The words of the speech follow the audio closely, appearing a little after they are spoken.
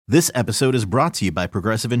This episode is brought to you by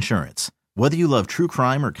Progressive Insurance. Whether you love true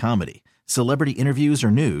crime or comedy, celebrity interviews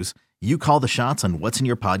or news, you call the shots on what's in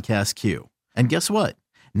your podcast queue. And guess what?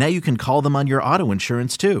 Now you can call them on your auto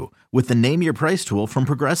insurance too with the Name Your Price tool from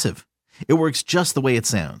Progressive. It works just the way it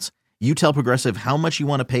sounds. You tell Progressive how much you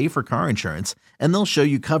want to pay for car insurance, and they'll show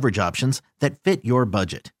you coverage options that fit your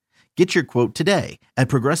budget. Get your quote today at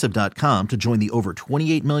Progressive.com to join the over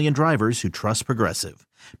 28 million drivers who trust Progressive.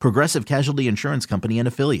 Progressive Casualty Insurance Company and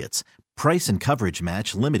Affiliates. Price and coverage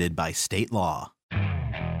match limited by state law.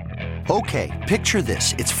 Okay, picture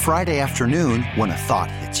this. It's Friday afternoon when a thought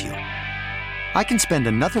hits you. I can spend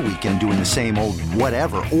another weekend doing the same old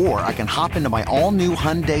whatever, or I can hop into my all-new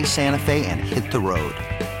Hyundai Santa Fe and hit the road.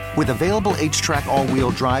 With available H-Track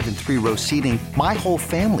all-wheel drive and 3-row seating, my whole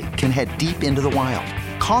family can head deep into the wild.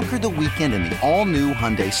 Conquer the weekend in the all-new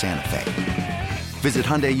Hyundai Santa Fe. Visit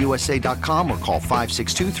HyundaiUSA.com or call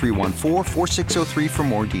 562-314-4603 for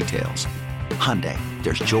more details. Hyundai,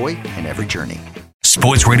 there's joy in every journey.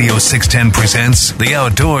 Sports Radio 610 presents The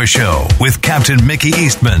Outdoor Show with Captain Mickey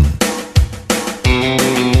Eastman.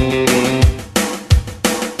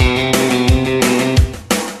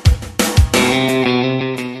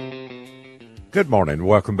 Good morning.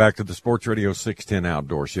 Welcome back to the Sports Radio 610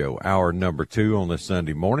 Outdoor Show, hour number 2 on this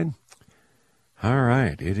Sunday morning. All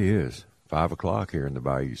right, it is 5 o'clock here in the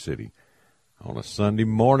Bayou City on a Sunday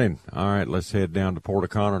morning. All right, let's head down to Port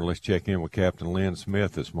O'Connor and let's check in with Captain Lynn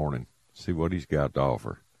Smith this morning, see what he's got to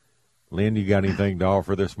offer. Lynn, you got anything to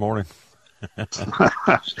offer this morning? Well,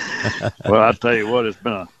 I tell you what, it's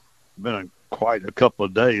been quite a couple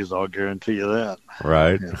of days, I'll guarantee you that.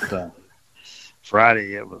 Right.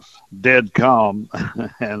 Friday, it was dead calm,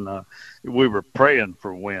 and we were praying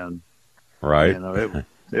for wind. Right. You know,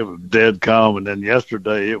 it was dead calm, and then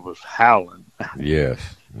yesterday it was howling.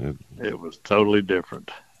 Yes. It was totally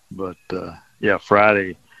different. But, yeah,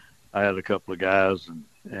 Friday I had a couple of guys,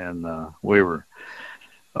 and we were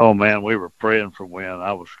praying for wind.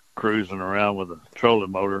 I was cruising around with a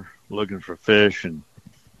trolling motor looking for fish, and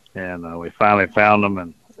we finally found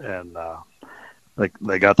them, and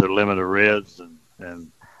they got their limit of reds, and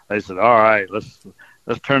they said, all right, let's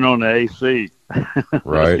turn on the AC. Right.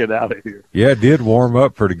 Let's get out of here. Yeah, it did warm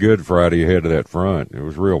up pretty good Friday ahead of that front. It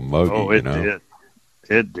was real muggy. Oh, it did.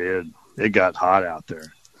 It did. It got hot out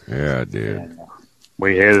there. Yeah, it did. And,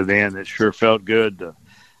 we headed in. It sure felt good to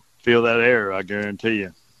feel that air, I guarantee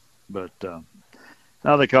you. But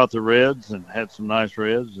now they caught the reds and had some nice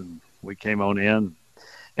reds, and we came on in.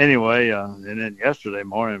 Anyway, and then yesterday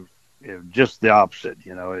morning, it was just the opposite.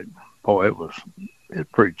 You know, it was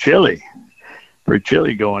pretty chilly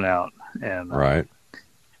going out. And right.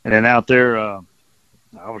 And then out there, I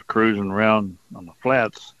was cruising around on the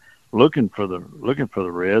flats looking for the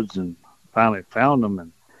reds, and finally found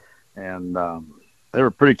them, and they were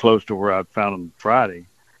pretty close to where I found them Friday.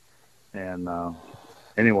 And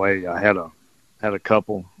anyway, I had a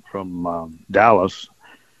couple from Dallas,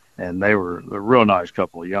 and they were a real nice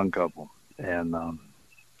couple, a young couple. And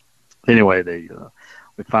anyway,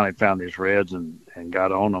 we finally found these reds and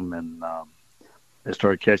got on them, and they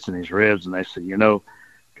started catching these reds, and they said, you know,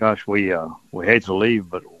 gosh, we hate to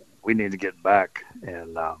leave, but we need to get back.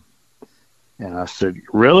 And I said,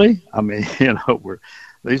 really? I mean, you know,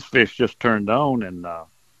 these fish just turned on, and I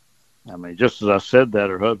mean, just as I said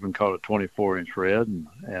that, her husband caught a 24-inch red,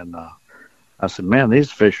 and I said, man,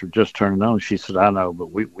 these fish are just turning on. She said, I know,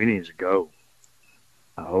 but we need to go.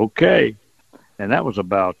 Okay. And that was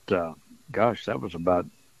about, that was about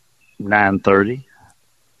 9:30.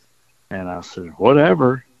 And I said,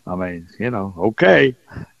 whatever. I mean, you know, okay.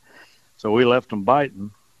 So we left them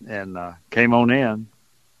biting and came on in.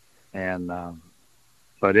 And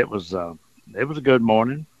but it was a good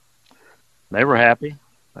morning. They were happy.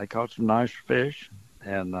 They caught some nice fish.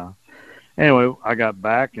 And anyway, I got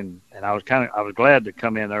back and I was glad to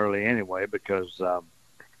come in early anyway, because I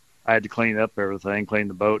had to clean up everything, clean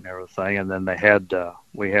the boat and everything. And then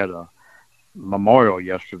we had a memorial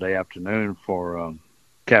yesterday afternoon for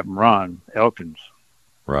Captain Ron Elkins.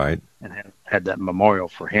 Right. And had that memorial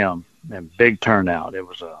for him, and big turnout. It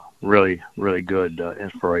was a really, really good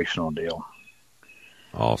inspirational deal.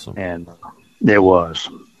 Awesome. And it was.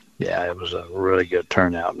 Yeah, it was a really good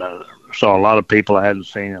turnout. And I saw a lot of people I hadn't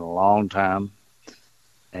seen in a long time,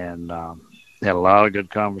 and had a lot of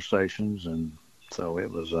good conversations, and so it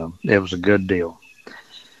was a good deal.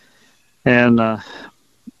 And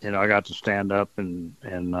you know, I got to stand up and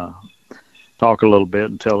talk a little bit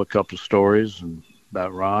and tell a couple of stories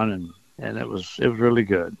about Ron, and it was really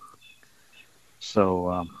good.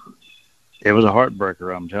 So it was a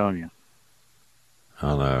heartbreaker, I'm telling you.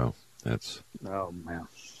 I know. Oh man.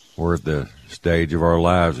 we're at the stage of our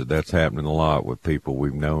lives that's happening a lot with people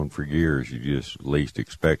we've known for years. You just least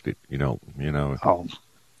expect it. You know. Oh.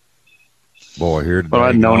 Boy, here today, Well,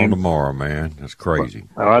 I'd known him tomorrow, man. That's crazy.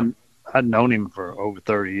 Well, I'd known him for over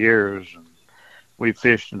 30 years, and we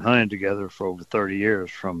fished and hunted together for over 30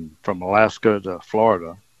 years, from Alaska to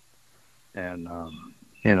Florida. And,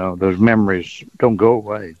 those memories don't go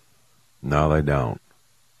away. No, they don't.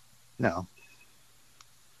 No.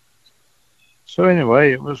 So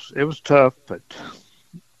anyway, it was tough, but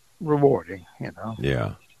rewarding,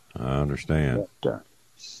 Yeah, I understand.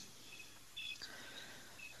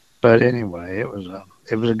 But anyway, it was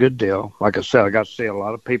a good deal. Like I said, I got to see a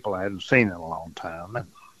lot of people I hadn't seen in a long time,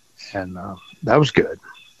 and that was good.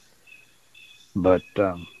 But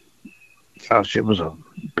gosh, it was a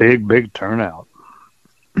big turnout.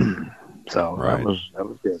 So right. that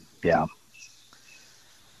was good. Yeah.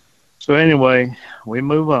 So anyway, we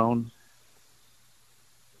move on,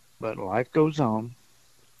 but life goes on.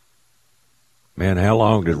 Man, how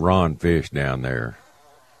long did Ron fish down there?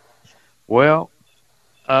 Well,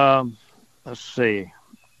 let's see.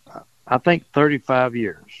 I think 35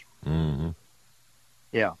 years. Mm-hmm.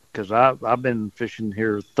 Yeah, because I've been fishing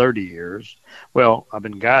here 30 years. Well, I've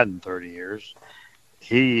been guiding 30 years.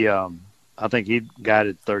 He, I think he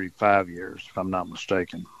guided 35 years, if I'm not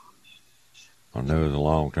mistaken. I know it was a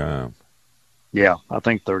long time. Yeah, I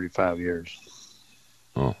think 35 years.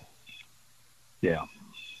 Oh. Yeah.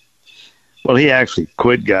 Well, he actually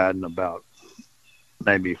quit guiding about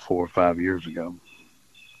maybe 4 or 5 years ago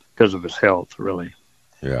because of his health, really.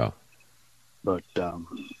 Yeah. But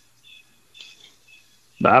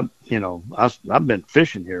I've been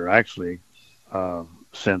fishing here actually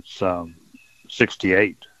since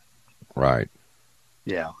 '68. Right.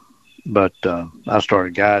 Yeah, but I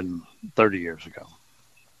started guiding 30 years ago.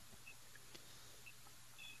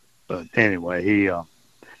 But anyway, he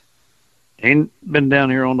ain't been down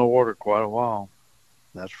here on the water quite a while.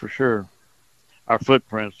 That's for sure. Our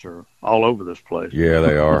footprints are all over this place. Yeah,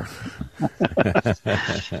 they are.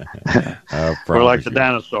 We're like the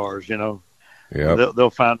dinosaurs, Yeah, they'll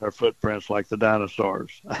find our footprints like the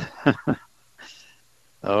dinosaurs.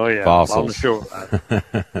 Oh yeah, fossils on the shore,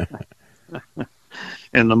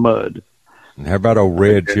 in the mud. And how about old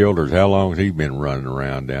Red Childers? How long has he been running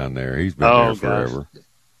around down there? He's been there forever. Gosh.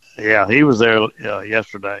 Yeah, he was there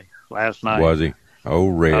yesterday, last night. Was he? Oh,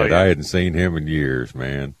 Red. Oh, yeah. I hadn't seen him in years,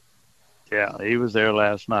 man. Yeah, he was there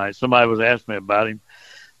last night. Somebody was asking me about him.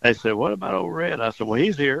 They said, "What about old Red?" I said, "Well,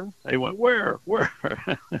 he's here." They went, "Where?"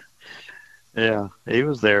 Yeah, he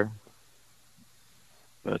was there.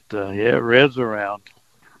 But yeah, Red's around.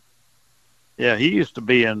 Yeah, he used to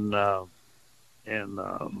be in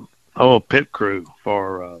pit crew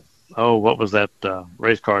for what was that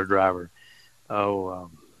race car driver? Oh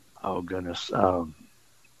goodness,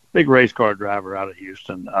 big race car driver out of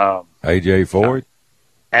Houston. AJ Foyt.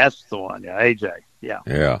 That's the one. Yeah, AJ. Yeah.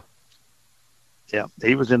 Yeah. Yeah,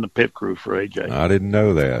 he was in the pit crew for AJ. I didn't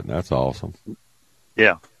know that. That's awesome.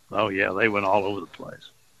 Yeah. Oh yeah, they went all over the place.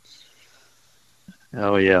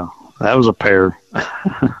 Oh yeah, that was a pair.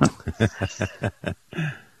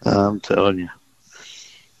 I'm telling you,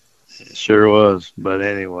 it sure was. But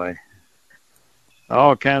anyway,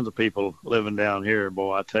 all kinds of people living down here.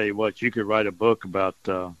 Boy, I tell you what, you could write a book about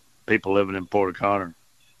people living in Port O'Connor.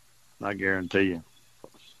 I guarantee you,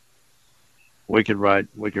 we could write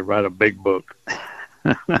a big book.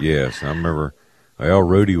 Yes, I remember. Well,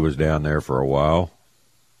 Rudy was down there for a while.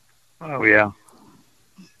 Oh yeah.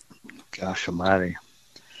 Gosh almighty.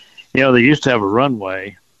 They used to have a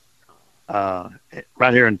runway right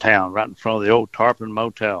here in town, right in front of the old Tarpon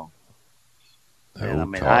Motel.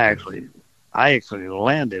 And I actually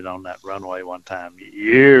landed on that runway one time,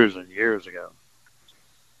 years and years ago.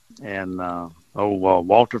 And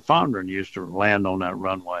Walter Fondren used to land on that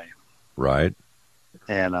runway. Right.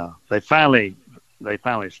 And they finally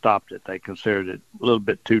stopped it. They considered it a little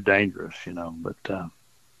bit too dangerous, but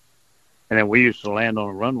and then we used to land on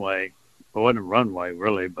a runway. It wasn't a runway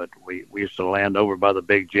really, but we used to land over by the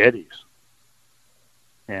big jetties,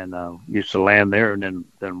 and used to land there and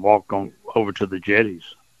then walk on over to the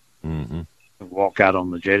jetties, mm-hmm. and walk out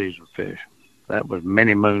on the jetties and fish. That was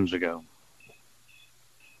many moons ago.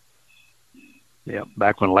 Yeah,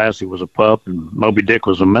 back when Lassie was a pup and Moby Dick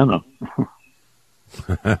was a minnow.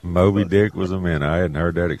 Moby Dick was a minnow. I hadn't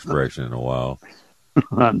heard that expression in a while.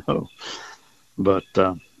 I know, but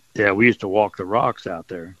yeah, we used to walk the rocks out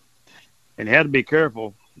there. And you had to be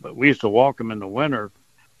careful, but we used to walk them in the winter,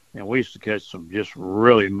 and we used to catch some just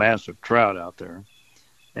really massive trout out there.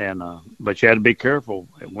 And but you had to be careful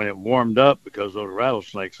when it warmed up because those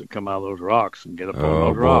rattlesnakes would come out of those rocks and get up on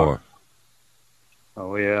those rocks.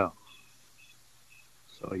 Oh, yeah.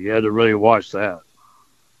 So you had to really watch that.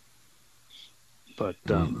 But,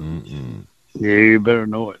 yeah, you better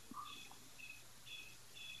know it.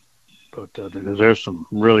 But there's some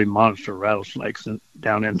really monster rattlesnakes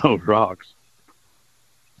down in those rocks.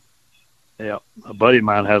 Yeah. A buddy of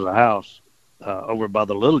mine has a house over by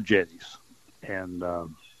the Little Jetties. And,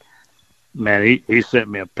 man, he sent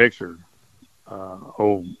me a picture a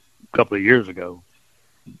couple of years ago.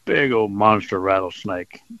 Big old monster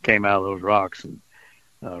rattlesnake came out of those rocks and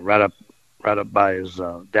right up by his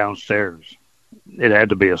downstairs. It had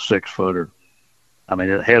to be a 6-footer. I mean,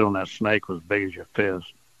 the head on that snake was big as your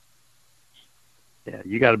fist. Yeah,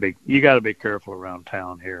 you got to be careful around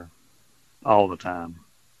town here, all the time.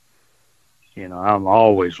 You know, I'm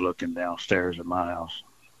always looking downstairs at my house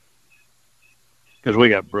because we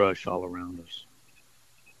got brush all around us.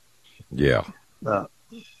 Yeah.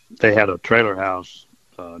 They had a trailer house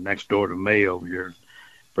next door to me over here,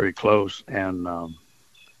 pretty close, and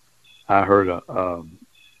I heard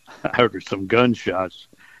I heard some gunshots,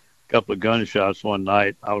 a couple of gunshots one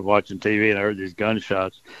night. I was watching TV and I heard these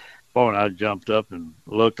gunshots. Boy, and I jumped up and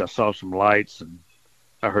looked. I saw some lights and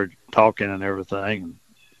I heard talking and everything.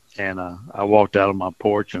 And I walked out on my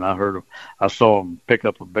porch and I saw them pick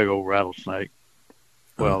up a big old rattlesnake.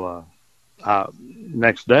 Well,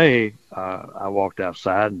 next day I walked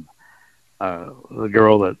outside and the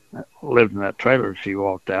girl that lived in that trailer, she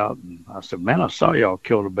walked out and I said, "Man, I saw y'all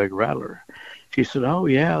killed a big rattler." She said, "Oh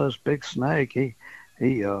yeah, this big snake.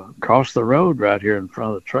 He crossed the road right here in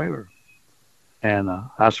front of the trailer." And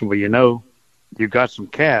I said, "Well, you know, you got some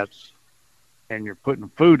cats, and you're putting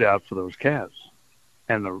food out for those cats,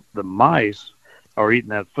 and the mice are eating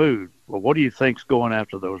that food. Well, what do you think's going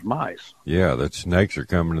after those mice?" Yeah, that snakes are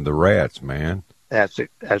coming to the rats, man. That's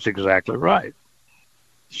exactly right.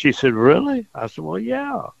 She said, "Really?" I said, "Well,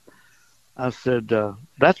 yeah." I said,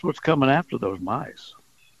 "That's what's coming after those mice.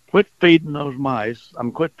 Quit feeding those mice.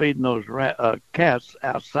 Quit feeding those cats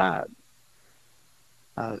outside."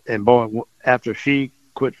 And boy, after she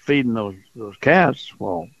quit feeding those cats,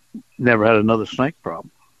 well, never had another snake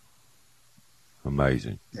problem.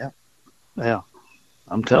 Amazing. Yeah,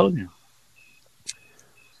 I'm telling you.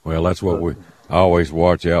 Well, that's what we always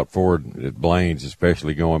watch out for at Blaine's,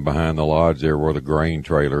 especially going behind the lodge there where the grain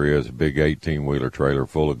trailer is, a big 18-wheeler trailer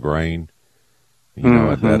full of grain. You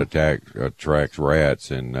know, that attracts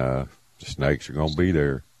rats, and the snakes are going to be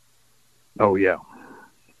there. Oh, yeah.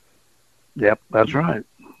 Yep, that's right.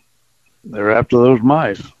 They're after those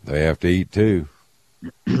mice. They have to eat, too.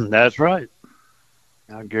 That's right.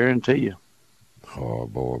 I guarantee you. Oh,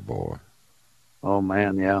 boy. Oh,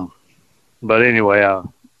 man, yeah. But anyway,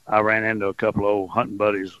 I ran into a couple of old hunting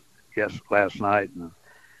buddies last night and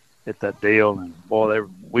hit that deal. And, boy,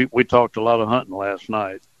 we talked a lot of hunting last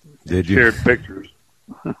night. Did you? Shared pictures.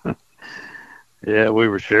 Yeah, we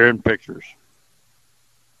were sharing pictures.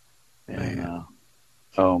 And,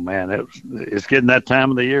 oh, man, it's getting that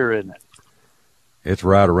time of the year, isn't it? It's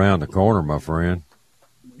right around the corner, my friend.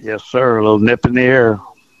 Yes, sir. A little nip in the air.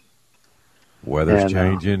 Weather's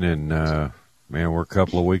changing, and, man, we're a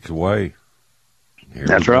couple of weeks away.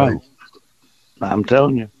 That's right. I'm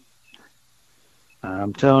telling you. I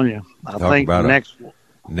think about next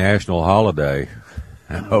national holiday,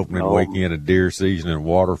 opening weekend of deer season and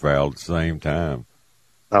waterfowl at the same time.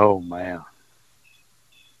 Oh, man.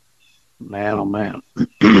 Oh, man.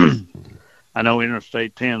 I know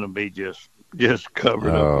Interstate 10 will be just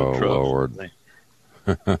covered up with trucks. Oh, Lord.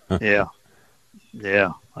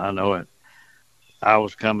 Yeah, I know it. I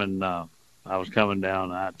was coming down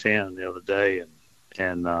I-10 the other day,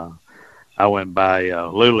 and I went by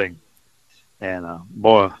Luling, and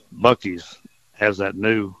boy, Buc-ee's has that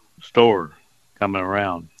new store coming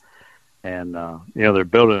around, and they're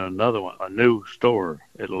building a new store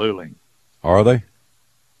at Luling. Are they?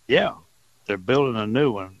 Yeah, they're building a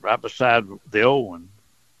new one right beside the old one.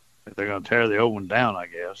 They're going to tear the old one down, I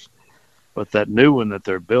guess. But that new one that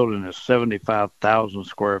they're building is 75,000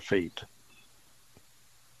 square feet.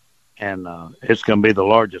 And it's going to be the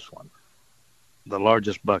largest one, the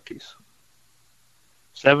largest Buc-ee's.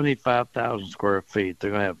 75,000 square feet. They're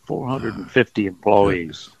going to have 450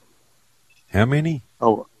 employees. How many?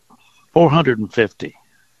 Oh, 450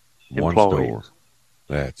 One employees. store.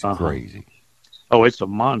 That's crazy. Oh, it's a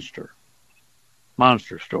monster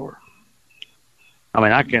store. I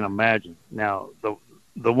mean, I can't imagine. Now,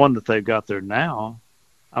 the one that they've got there now,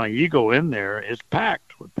 I mean, you go in there, it's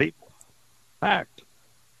packed with people. Packed.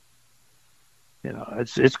 You know,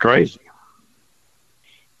 it's crazy.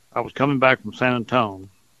 I was coming back from San Antonio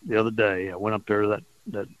the other day. I went up there to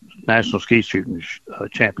that National Ski Shooting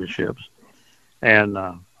Championships. And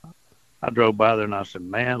I drove by there and I said,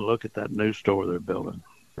 man, look at that new store they're building.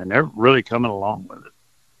 And they're really coming along with it.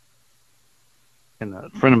 And a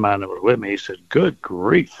friend of mine that was with me, he said, good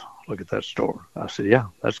grief, look at that store. I said, yeah,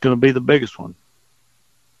 that's going to be the biggest one.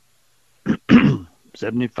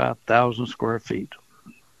 75,000 square feet.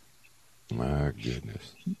 My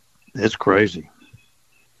goodness. It's crazy.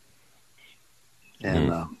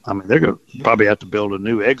 And, I mean, they're going to probably have to build a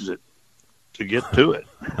new exit to get to it.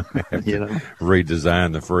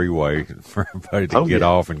 Redesign the freeway for everybody to get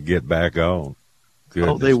off and get back on.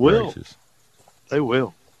 Goodness they will. gracious. They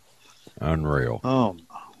will. Unreal. Oh,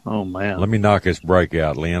 man. Let me knock this break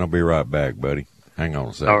out, Lynn. I'll be right back, buddy. Hang on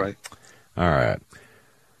a second. All right.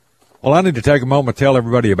 Well, I need to take a moment to tell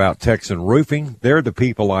everybody about Texan Roofing. They're the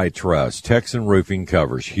people I trust. Texan Roofing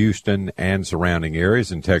covers Houston and surrounding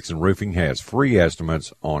areas, and Texan Roofing has free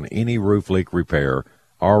estimates on any roof leak repair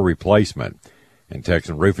or replacement. And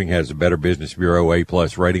Texan Roofing has a Better Business Bureau A+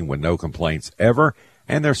 rating with no complaints ever,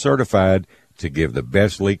 and they're certified to give the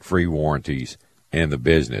best leak-free warranties in the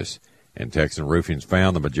business. And Texan Roofing's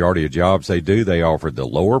found the majority of jobs they do, they offer the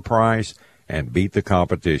lower price and beat the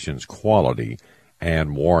competition's quality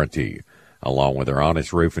and warranty. Along with their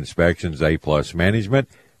honest roof inspections, A+ management,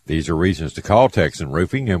 these are reasons to call Texan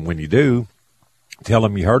Roofing. And when you do, tell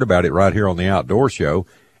them you heard about it right here on the Outdoor Show.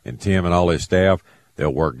 And Tim and all his staff,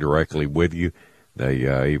 they'll work directly with you.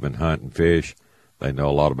 They even hunt and fish. They know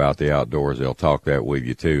a lot about the outdoors. They'll talk that with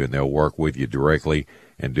you, too, and they'll work with you directly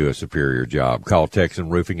and do a superior job. Call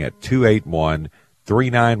Texan Roofing at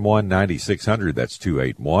 281-391-9600. That's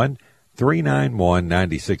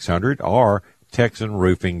 281-391-9600 or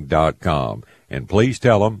TexanRoofing.com. And please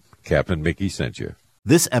tell them Captain Mickey sent you.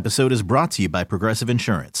 This episode is brought to you by Progressive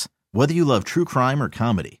Insurance. Whether you love true crime or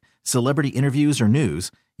comedy, celebrity interviews or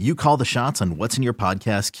news, you call the shots on what's in your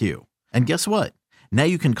podcast queue. And guess what? Now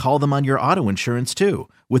you can call them on your auto insurance too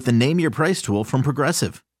with the Name Your Price tool from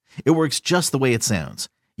Progressive. It works just the way it sounds.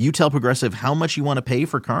 You tell Progressive how much you want to pay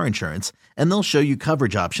for car insurance, and they'll show you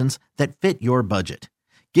coverage options that fit your budget.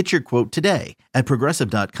 Get your quote today at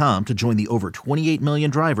Progressive.com to join the over 28 million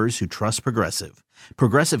drivers who trust Progressive.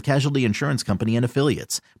 Progressive Casualty Insurance Company and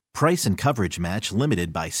Affiliates. Price and coverage match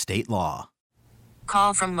limited by state law.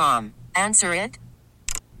 Call from mom. Answer it.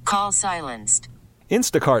 Call silenced.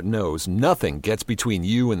 Instacart knows nothing gets between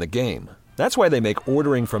you and the game. That's why they make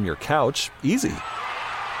ordering from your couch easy.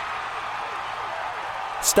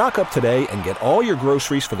 Stock up today and get all your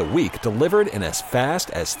groceries for the week delivered in as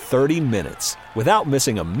fast as 30 minutes without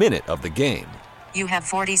missing a minute of the game. You have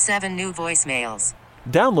 47 new voicemails.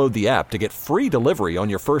 Download the app to get free delivery on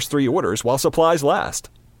your first 3 orders while supplies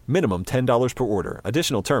last. Minimum $10 per order.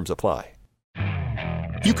 Additional terms apply.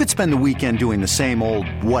 You could spend the weekend doing the same old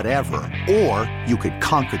whatever, or you could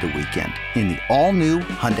conquer the weekend in the all-new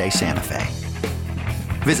Hyundai Santa Fe.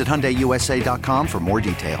 Visit HyundaiUSA.com for more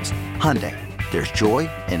details. Hyundai. There's joy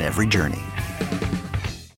in every journey.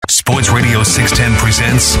 Sports Radio 610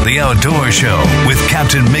 presents The Outdoor Show with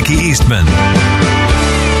Captain Mickey Eastman.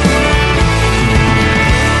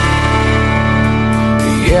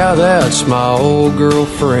 Yeah, that's my old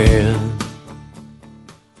girlfriend.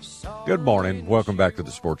 Good morning. Welcome back to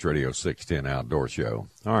the Sports Radio 610 Outdoor Show.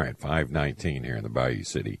 All right, 5:19 here in the Bayou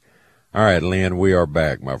City. All right, Lynn, we are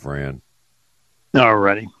back, my friend. All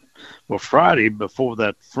righty. Well, Friday before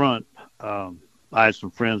that front, I had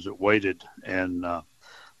some friends that waited and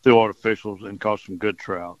threw artificials and caught some good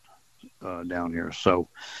trout down here. So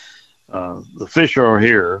the fish are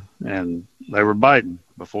here, and they were biting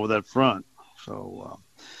before that front. So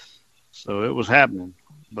it was happening.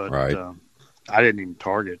 But right. I didn't even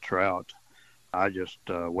target trout. I just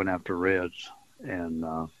went after reds, and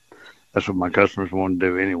that's what my customers wanted to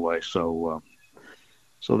do anyway. So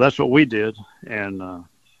that's what we did, and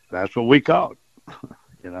that's what we caught.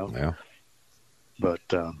 Yeah. But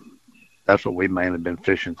that's what we mainly been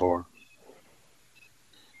fishing for.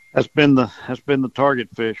 That's been the target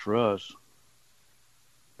fish for us,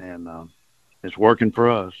 and it's working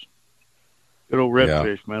for us. Good old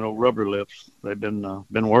redfish, man, old rubber lips. They've been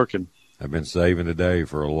working. I've been saving the day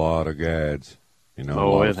for a lot of guides. A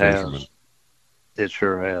lot of fishermen. Has. It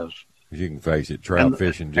sure has. You can face it. Trout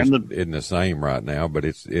fishing just isn't the same right now, but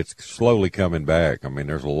it's slowly coming back. I mean,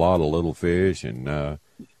 there's a lot of little fish, and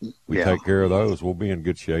we take care of those. We'll be in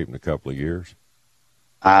good shape in a couple of years.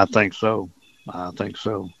 I think so.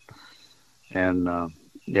 And,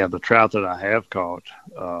 the trout that I have caught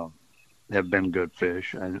have been good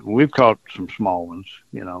fish. And we've caught some small ones,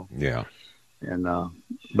 Yeah. And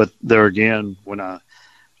but there again, when I'm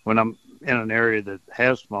in an area that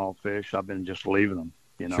has small fish, I've been just leaving them.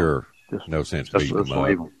 Sure. No sense beating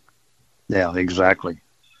them up. Yeah, exactly.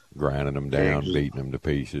 Grinding them down, beating them to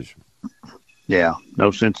pieces. Yeah,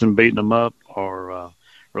 no sense in beating them up or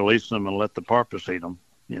releasing them and let the porpoise eat them.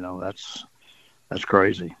 That's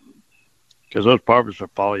crazy. Because those porpoises will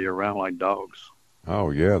follow you around like dogs.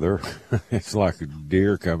 Oh yeah, it's like a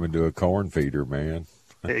deer coming to a corn feeder, man.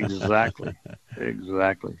 Exactly.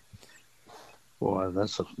 Boy,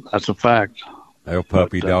 that's a fact. They'll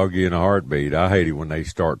puppy dog you in a heartbeat. I hate it when they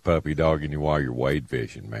start puppy dogging you while you're wade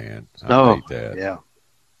fishing, man. I hate that. Yeah.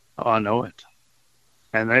 Oh, I know it.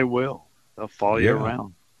 And they will. They'll follow you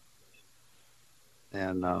around.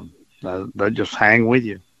 And they'll just hang with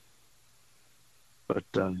you. But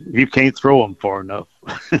you can't throw them far enough,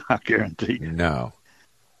 I guarantee you. No.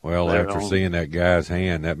 Well, after seeing that guy's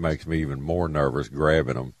hand, that makes me even more nervous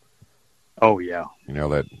grabbing them. Oh, yeah. You know,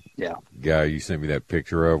 that guy you sent me that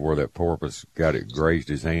picture of where that porpoise got it grazed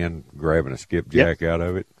his hand, grabbing a skipjack out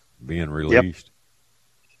of it, being released?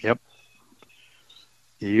 Yep.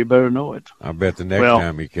 You better know it. I bet the next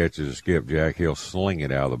time he catches a skipjack, he'll sling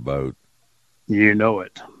it out of the boat. You know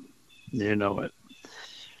it.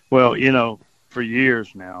 Well, for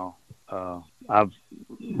years now,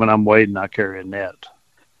 when I'm wading, I carry a net.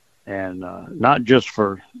 And not just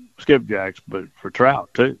for skipjacks, but for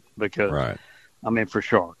trout, too. Because, for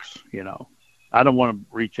sharks, I don't want to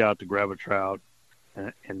reach out to grab a trout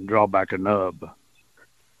and draw back a nub.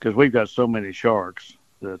 Because we've got so many sharks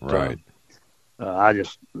that I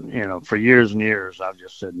just, for years and years, I've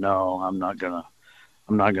just said, no, I'm not gonna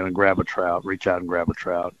grab a trout, reach out and grab a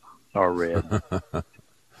trout or a red.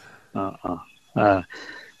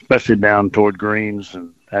 Especially down toward Greens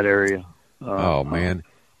and that area. Oh man,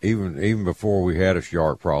 even before we had a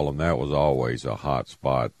shark problem, that was always a hot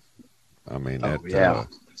spot. I mean, man,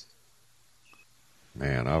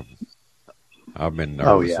 I've been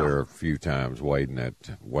nervous there a few times wading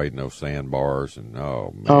those sandbars, and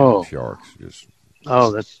sharks just.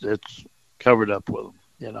 Oh, it's covered up with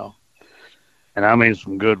them, and I mean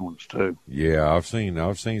some good ones too. Yeah, I've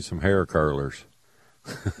seen some hair curlers.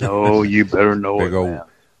 Oh, you better know big it, old man.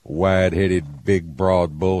 wide-headed, big,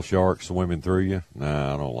 broad bull shark swimming through you.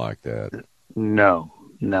 Nah, I don't like that. No,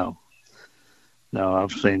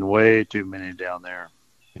 I've seen way too many down there.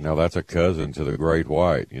 That's a cousin to the great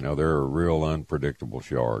white. They're a real unpredictable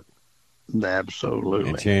shark. Absolutely.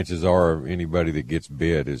 And chances are anybody that gets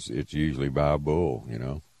bit it's usually by a bull,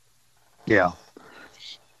 Yeah.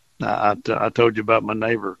 I told you about my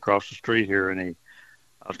neighbor across the street here, and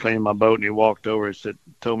I was cleaning my boat, and he walked over and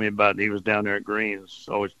told me about it. He was down there at Greens.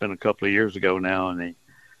 Oh, it's been a couple of years ago now, and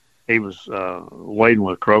he was wading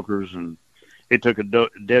with croakers, and he took a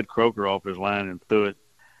dead croaker off his line and threw it.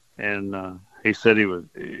 And he said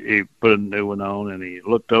he put a new one on, and he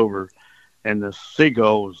looked over, and the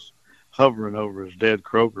seagull was hovering over his dead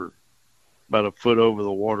croaker about a foot over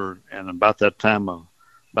the water. And about that time, about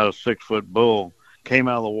a 6-foot bull came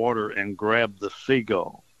out of the water and grabbed the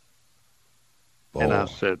seagull. Oh. And I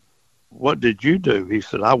said, "What did you do?" He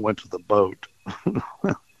said, "I went to the boat."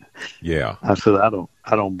 Yeah. I said, I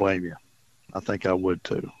don't blame you. I think I would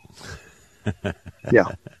too.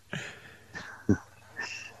 Yeah.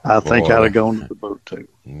 I think I'd have gone to the boat too.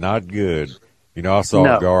 Not good. I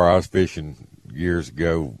saw a gar. I was fishing years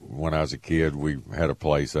ago when I was a kid. We had a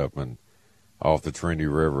place up off the Trinity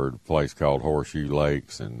River, a place called Horseshoe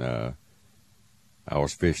Lakes, and I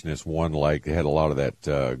was fishing this one lake. It had a lot of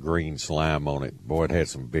that green slime on it. Boy, it had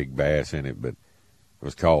some big bass in it, but it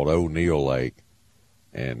was called O'Neill Lake.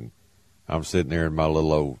 And I'm sitting there in my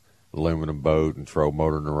little old aluminum boat and troll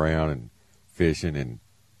motoring around and fishing, and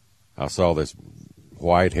I saw this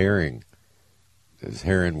white herring. This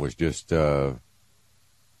herring was just flying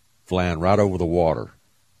right over the water.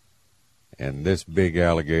 And this big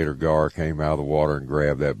alligator gar came out of the water and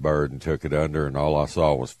grabbed that bird and took it under, and all I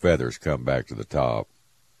saw was feathers come back to the top.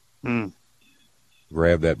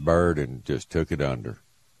 Grabbed that bird and just took it under.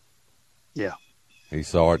 Yeah. He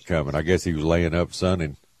saw it coming. I guess he was laying up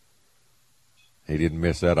sunning. He didn't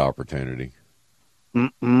miss that opportunity.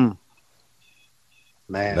 Man.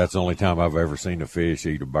 That's the only time I've ever seen a fish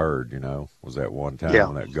eat a bird, was that one time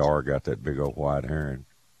when that gar got that big old white herring.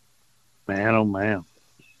 Man, oh, man.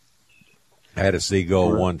 I had a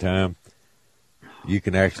seagull one time. You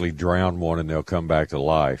can actually drown one and they'll come back to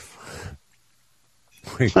life.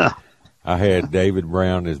 I had David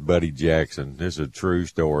Brown and his buddy Jackson. This is a true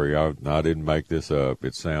story. I didn't make this up.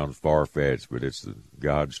 It sounds far-fetched, but it's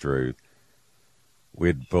God's truth.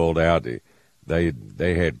 We'd pulled out. They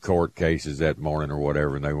had court cases that morning or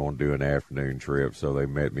whatever, and they wanted to do an afternoon trip, so they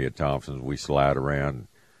met me at Thompson's. We slide around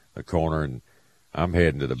the corner, and I'm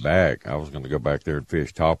heading to the back. I was going to go back there and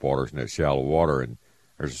fish topwaters in that shallow water, and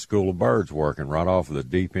there's a school of birds working right off of the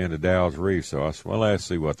deep end of Dow's Reef. So I said, well, let's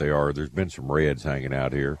see what they are. There's been some reds hanging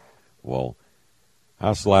out here. Well,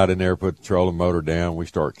 I slide in there, put the trolling motor down. We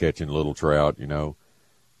start catching little trout, pound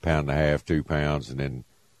and a half, 2 pounds, and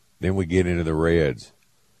then we get into the reds.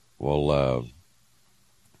 Well,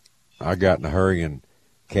 I got in a hurry and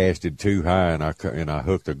casted too high, and I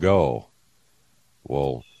hooked a gull.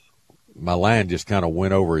 Well, my line just kind of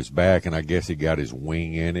went over his back, and I guess he got his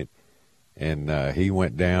wing in it, and he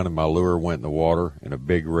went down, and my lure went in the water, and a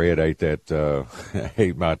big red ate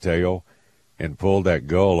my tail and pulled that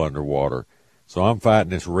gull underwater. So I'm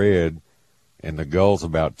fighting this red, and the gull's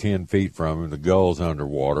about 10 feet from him. The gull's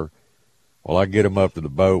underwater. Well, I get him up to the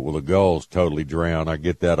boat. Well, the gull's totally drowned. I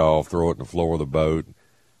get that off, throw it in the floor of the boat,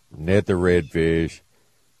 net the redfish,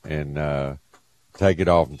 and take it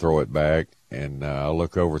off and throw it back. And I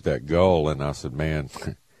look over at that gull, and I said, man,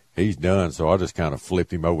 he's done. So I just kind of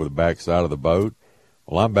flipped him over the backside of the boat.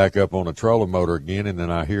 Well, I'm back up on the trolling motor again, and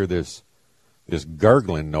then I hear this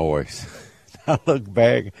gurgling noise. I look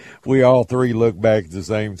back. We all three look back at the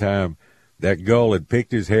same time. That gull had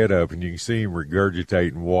picked his head up, and you can see him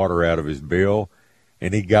regurgitating water out of his bill,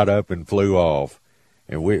 and he got up and flew off.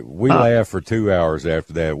 And we laughed for 2 hours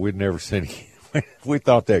after that. We'd never seen him. We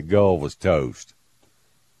thought that gull was toast.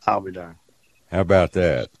 I'll be darned. How about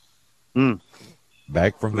that?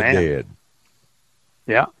 Back from the dead.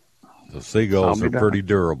 Yeah. The seagulls are pretty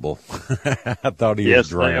durable. I thought he was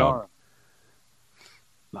drowned. Yes, they are.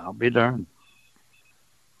 I'll be darned.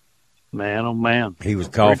 Man, oh, man. He was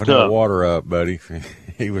coughing the water up, buddy.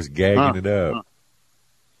 He was gagging it up.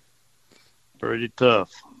 Pretty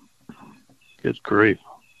tough. Good grief.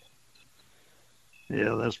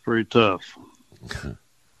 Yeah, that's pretty tough.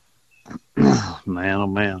 Man, oh,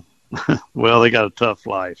 man. Well, they got a tough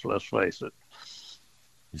life, let's face it.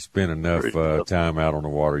 You spend enough time out on the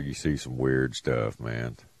water, you see some weird stuff,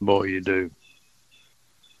 man. Boy, you do.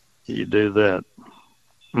 You do that.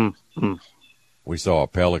 We saw a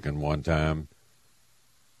pelican one time,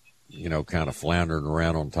 kind of floundering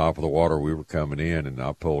around on top of the water. We were coming in, and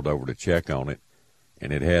I pulled over to check on it,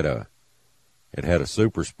 and it had a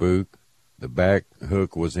super spook. The back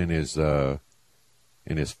hook was in his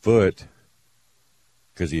foot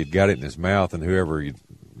because he had got it in his mouth, and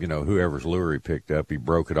whoever's lure he picked up, he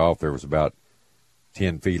broke it off. There was about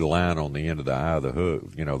 10 feet of line on the end of the eye of the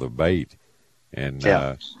hook, the bait, and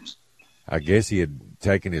I guess he had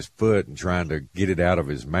taken his foot and trying to get it out of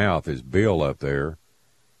his mouth, his bill up there,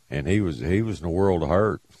 and he was in a world of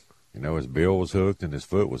hurt. His bill was hooked and his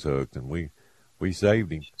foot was hooked, and we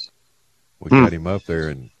saved him. We got him up there,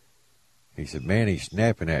 and he said, man, he's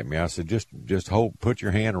snapping at me. I said, just put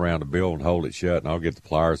your hand around the bill and hold it shut, and I'll get the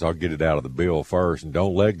pliers. I'll get it out of the bill first, and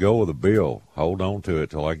don't let go of the bill. Hold on to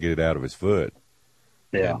it till I get it out of his foot.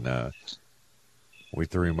 Yeah. And we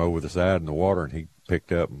threw him over the side in the water, and he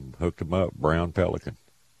picked up and hooked him up, brown pelican.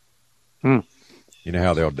 You know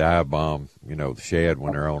how they'll dive bomb, the shad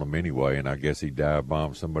when they're on them anyway, and I guess he dive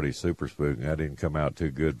bombed somebody's super spook, and that didn't come out too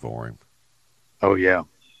good for him. Oh, yeah.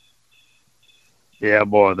 Yeah,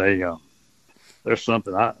 boy, there's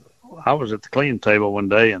something. I was at the clean table one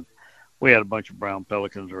day, and we had a bunch of brown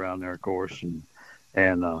pelicans around there, of course,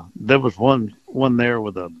 and there was one there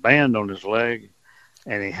with a band on his leg,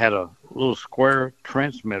 and he had a little square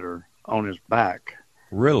transmitter on his back.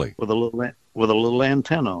 Really? With a little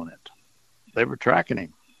antenna on it. They were tracking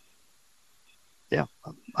him. Yeah,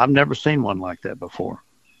 I've never seen one like that before.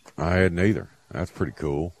 I hadn't either. That's pretty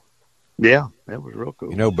cool. Yeah, that was real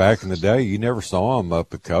cool. Back in the day, you never saw them up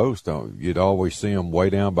the coast. You'd always see them way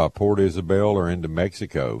down by Port Isabel or into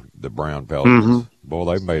Mexico, the brown pelicans.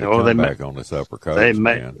 Boy, they made a comeback on this upper coast, they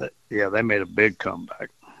made a big comeback.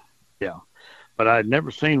 Yeah, but I'd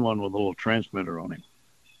never seen one with a little transmitter on him.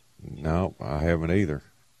 No, I haven't either.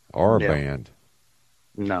 Or a band.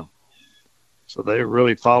 No. So they were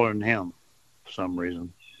really following him for some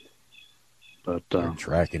reason. But they're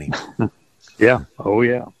tracking him. Yeah. Oh,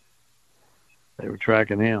 yeah. They were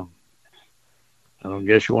tracking him. I don't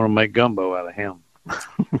guess you want to make gumbo out of him.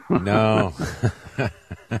 No.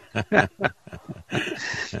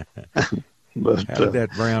 But, how did that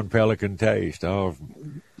brown pelican taste? Oh,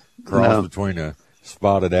 cross between a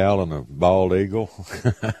spotted owl and a bald eagle.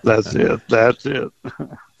 That's it. The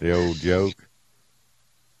old joke.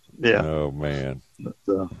 Yeah. Oh, man.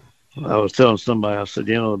 But, I was telling somebody, I said,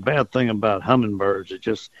 the bad thing about hummingbirds, it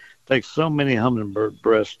just takes so many hummingbird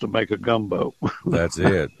breasts to make a gumbo. That's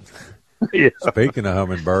it. Yeah. Speaking of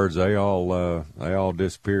hummingbirds, they all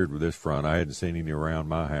disappeared with this front. I hadn't seen any around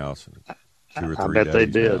my house in 2 or 3 days. I bet they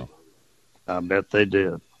did. Now. I bet they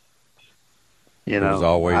did. It was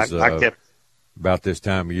always about this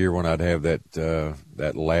time of year when I'd have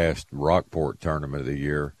that last Rockport tournament of the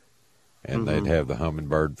year, and they'd have the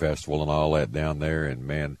Hummingbird Festival and all that down there. And,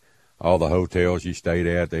 man, all the hotels you stayed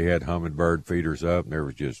at, they had hummingbird feeders up, and there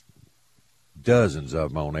was just dozens of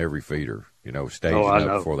them on every feeder, staging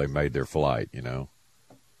up before they made their flight,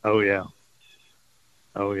 Oh, yeah.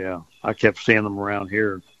 Oh, yeah. I kept seeing them around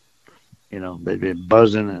here. They'd be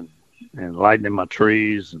buzzing and lighting in my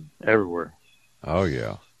trees and everywhere. Oh,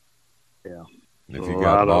 yeah. Yeah. And if you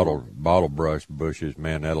got bottle brush bushes,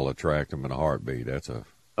 man, that'll attract them in a heartbeat.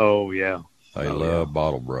 Oh, yeah. They love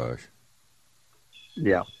bottle brush.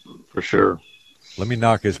 Yeah, for sure. Let me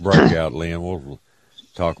knock this break out, Lynn. We'll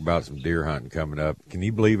talk about some deer hunting coming up. Can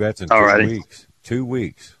you believe that's in 2 weeks? 2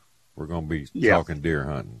 weeks. We're going to be talking deer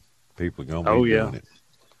hunting. People are going to be doing it.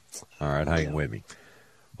 All right, hang with me.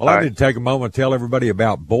 Well, I need to take a moment to tell everybody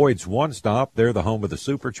about Boyd's One Stop. They're the home of the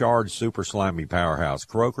supercharged, super slimy powerhouse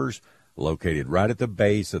croakers, located right at the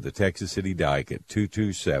base of the Texas City Dike at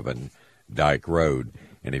 227 Dike Road.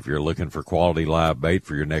 And if you're looking for quality live bait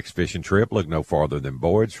for your next fishing trip, look no farther than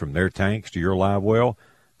Boyd's. From their tanks to your live well,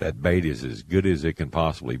 that bait is as good as it can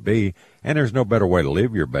possibly be. And there's no better way to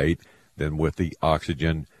live your bait than with the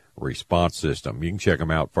oxygen response system. You can check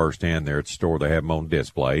them out firsthand there at the store. They have them on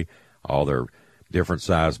display. All their different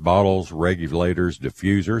size bottles, regulators,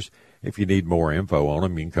 diffusers. If you need more info on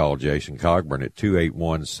them, you can call Jason Cogburn at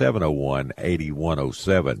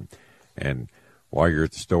 281-701-8107. And while you're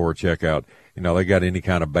at the store, check out, they got any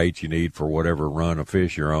kind of bait you need for whatever run of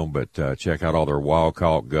fish you're on, but check out all their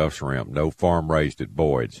wild-caught Guff shrimp, no farm-raised at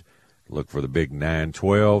Boyd's. Look for the big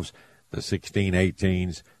 912s, the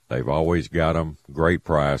 1618s. They've always got them. Great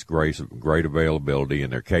price, great availability,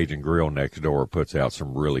 and their Cajun Grill next door puts out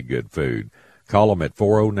some really good food. Call them at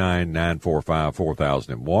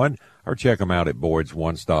 409-945-4001 or check them out at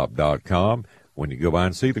boydsonesstop.com. When you go by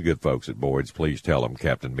and see the good folks at Boyd's, please tell them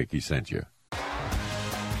Captain Mickey sent you.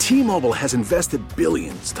 T-Mobile has invested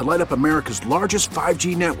billions to light up America's largest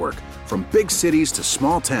 5G network, from big cities to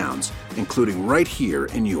small towns, including right here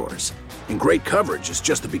in yours. And great coverage is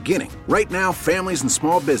just the beginning. Right now, families and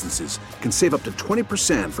small businesses can save up to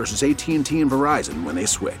 20% versus AT&T and Verizon when they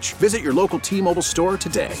switch. Visit your local T-Mobile store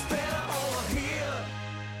today.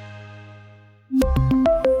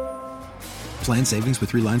 Plan savings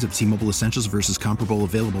with 3 lines of T-Mobile Essentials versus comparable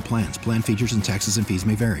available plans. Plan features and taxes and fees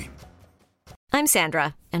may vary. I'm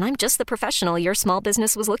Sandra, and I'm just the professional your small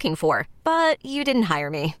business was looking for. But you didn't hire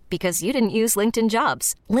me because you didn't use LinkedIn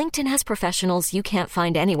Jobs. LinkedIn has professionals you can't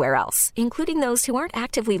find anywhere else, including those who aren't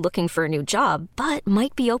actively looking for a new job, but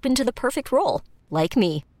might be open to the perfect role, like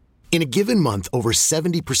me. In a given month, over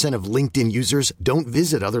 70% of LinkedIn users don't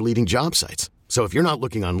visit other leading job sites. So if you're not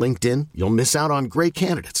looking on LinkedIn, you'll miss out on great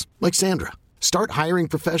candidates, like Sandra. Start hiring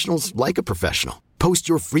professionals like a professional. Post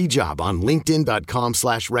your free job on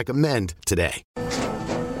linkedin.com/recommend today.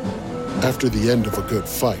 After the end of a good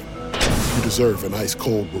fight, you deserve an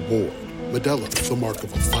ice-cold reward. Modelo is the mark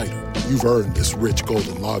of a fighter. You've earned this rich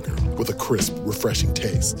golden lager with a crisp, refreshing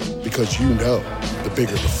taste. Because you know, the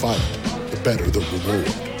bigger the fight, the better the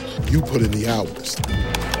reward. You put in the hours,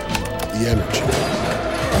 the energy,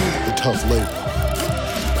 the tough labor.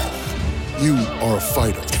 You are a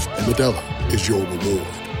fighter, and Modelo is your reward.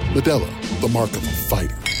 Modelo, the mark of a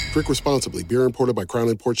fighter. Drink responsibly. Beer imported by Crown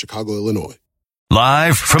Imports, Chicago, Illinois.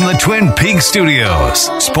 Live from the Twin Peaks studios,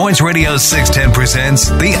 Sports Radio 610 presents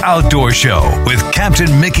The Outdoor Show with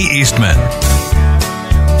Captain Mickey Eastman.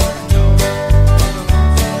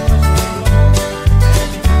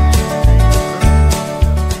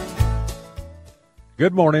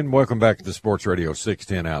 Good morning. Welcome back to the Sports Radio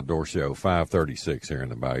 610 Outdoor Show, 536 here in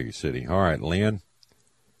the Bayou City. All right, Lynn.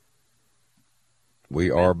 We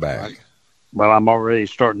are back. Well, I'm already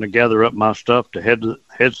starting to gather up my stuff to head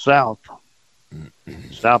south,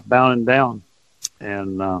 southbound and down,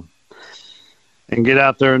 and get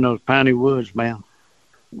out there in those piney woods, man,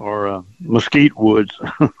 or mesquite woods.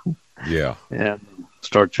 Yeah. And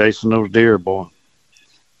start chasing those deer, boy.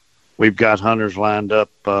 We've got hunters lined up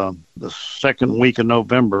the second week of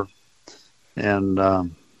November, and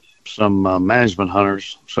some management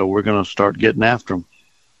hunters. So we're going to start getting after them.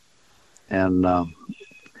 And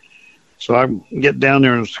so I get down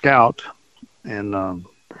there and scout, and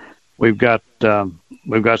we've got some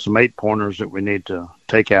 8-pointers that we need to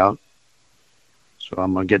take out. So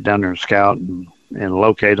I'm gonna get down there and scout and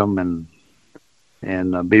locate them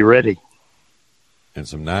and be ready. And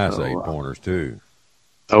some nice 8-pointers too.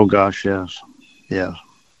 Oh gosh, yes.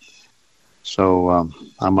 So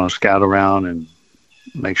I'm gonna scout around and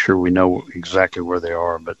make sure we know exactly where they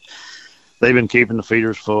are. But they've been keeping the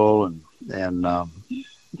feeders full, and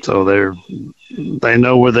so they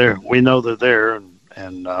know we're there. We know they're there,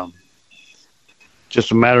 and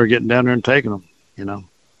just a matter of getting down there and taking them.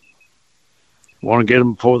 Want to get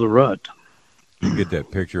them before the rut. You get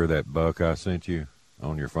that picture of that buck I sent you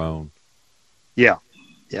on your phone? Yeah.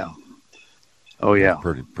 Oh, yeah.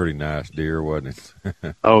 Pretty nice deer, wasn't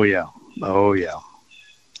it? Oh, yeah.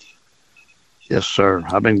 Yes, sir.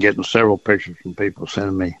 I've been getting several pictures from people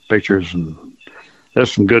sending me pictures, and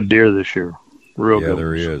there's some good deer this year. Real good. Yeah,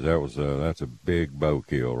 there is. That's a big bow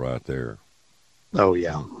kill right there. Oh,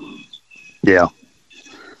 yeah. Yeah.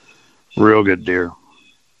 Real good deer.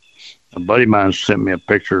 A buddy of mine sent me a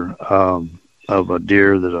picture of a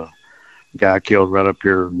deer that a guy killed right up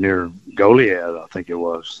here near Goliad, I think it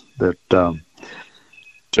was, that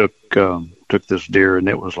took this deer, and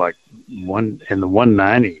it was like one in the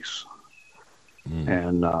 190s.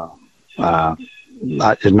 And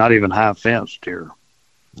it's not even high fence deer,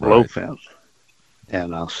 low fence.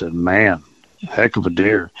 And I said, man, heck of a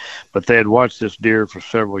deer. But they had watched this deer for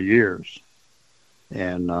several years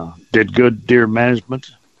and did good deer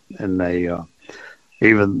management. And they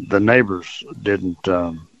even the neighbors didn't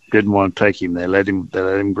want to take him. They let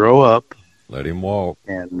him grow up. Let him walk.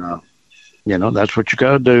 And, that's what you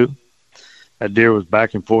got to do. That deer was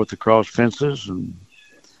back and forth across fences, and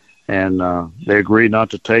they agreed not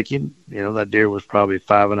to take him. That deer was probably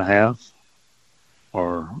 5.5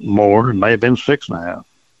 or more. It may have been 6.5.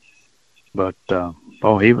 But,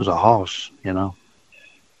 he was a hoss,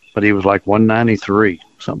 But he was like 193,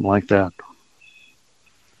 something like that.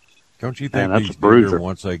 Don't you think these deer,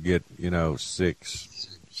 once they get,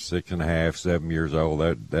 6.5, 7 years old,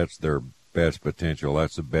 that's their best potential?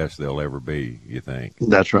 That's the best they'll ever be, you think?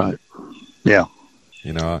 That's right. Yeah.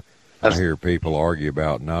 I hear people argue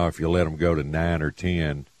about, no, if you let them go to 9 or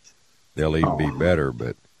 10, they'll even be better.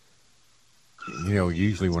 But,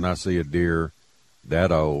 usually when I see a deer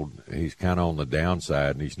that old, he's kind of on the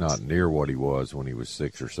downside, and he's not near what he was when he was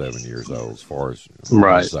 6 or 7 years old as far as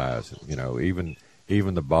size.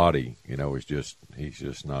 Even the body, he's just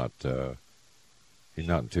not he's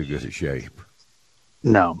not in too good a shape.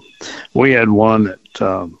 No. We had one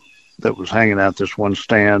that was hanging out this one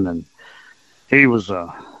stand, and he was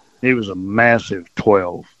a massive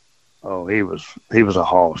 12. Oh, he was a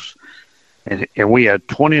hoss. And we had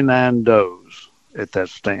 29 does at that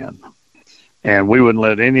stand. And we wouldn't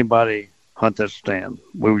let anybody hunt that stand.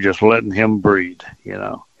 We were just letting him breed,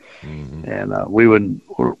 Mm-hmm. And we wouldn't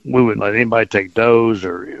let anybody take does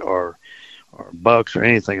or bucks or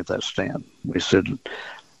anything at that stand. We said,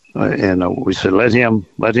 let him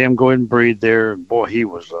go ahead and breed there. And boy, he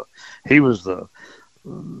was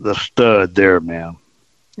the stud there, man.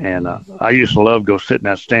 And I used to love to go sit in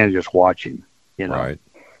that stand and just watch him. Right.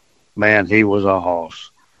 Man, he was a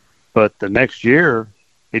hoss. But the next year,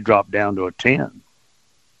 he dropped down to a 10.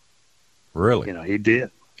 Really? He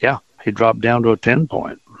did. Yeah, he dropped down to a 10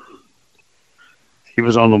 point. He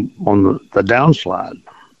was on the downslide,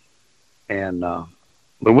 and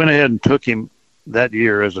we went ahead and took him that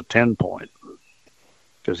year as a 10 point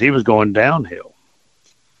because he was going downhill,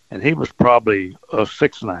 and he was probably a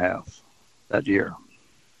 6.5 that year.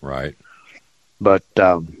 Right. But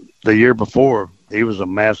the year before, he was a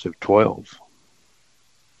massive 12.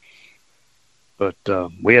 But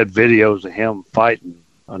we had videos of him fighting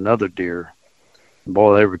another deer.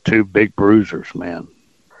 Boy, they were two big bruisers, man.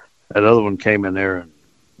 That other one came in there, and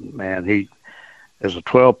man, he, as a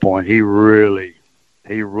 12 point, he really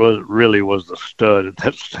was the stud at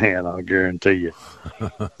that stand. I'll guarantee you,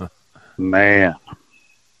 man.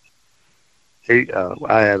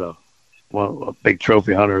 I had a big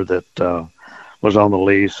trophy hunter that was on the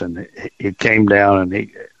lease, and he came down, and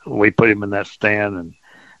we put him in that stand,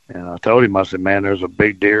 and I told him, I said, man, there's a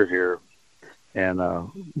big deer here, and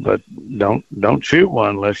but don't shoot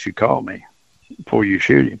one unless you call me before you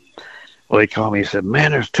shoot him. Well, he called me. He said,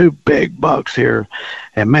 man, there's two big bucks here,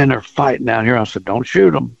 and man, they're fighting down here. I said, don't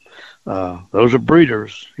shoot them. Those are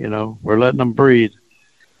breeders. We're letting them breed.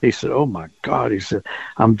 He said, oh my God. He said,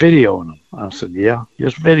 I'm videoing them. I said, yeah,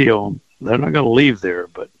 just video them. They're not going to leave there,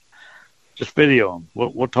 but just video them.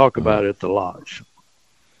 We'll talk about it at the lodge.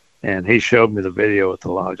 And he showed me the video at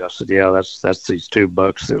the lodge. I said, yeah, that's these two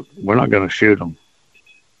bucks that we're not going to shoot them.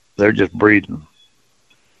 They're just breeding.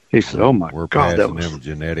 He said, oh, my We're God. Passing them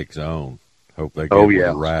genetics on. Hope they get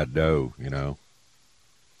the right doe,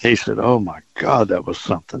 He said, oh, my God, that was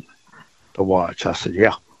something to watch. I said,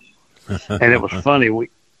 yeah. And it was funny.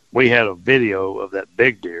 We had a video of that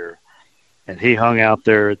big deer, and he hung out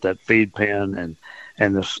there at that feed pen,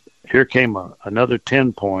 and here came another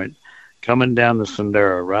 10 point coming down the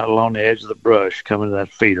Sendero, right along the edge of the brush, coming to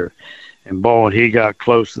that feeder. And, boy, when he got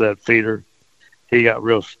close to that feeder, he got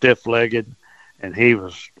real stiff-legged, and he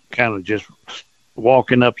was kind of just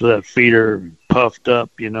walking up to that feeder, puffed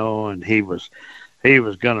up, and he was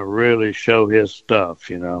going to really show his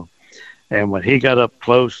stuff, And when he got up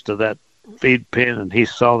close to that feed pen and he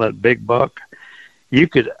saw that big buck, you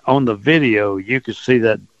could, on the video, you could see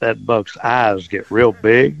that buck's eyes get real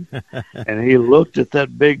big. And he looked at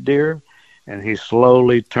that big deer, and he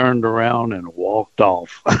slowly turned around and walked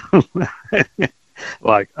off.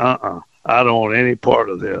 Like, I don't want any part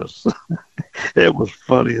of this. It was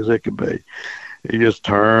funny as it could be. He just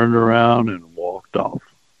turned around and walked off.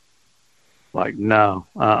 Like, no,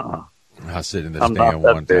 I sit in the stand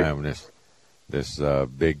one time, and this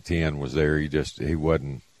Big Ten was there. He just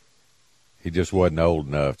wasn't old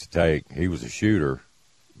enough to take. He was a shooter,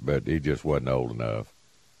 but he just wasn't old enough.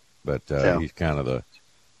 But he's kind of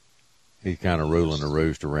ruling the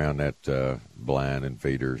roost around that blind and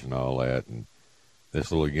feeders and all that. And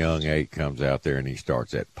this little young 8 comes out there and he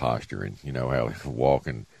starts that posturing. You know how he's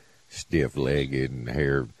walking stiff-legged and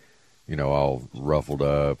hair, all ruffled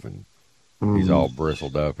up, and he's all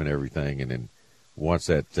bristled up and everything. And then once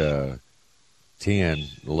that 10,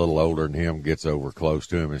 a little older than him, gets over close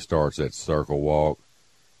to him and starts that circle walk,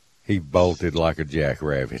 he bolted like a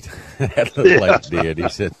jackrabbit. That little 8 did. He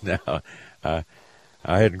said, "No, I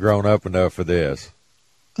hadn't grown up enough for this."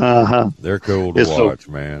 They're cool to watch,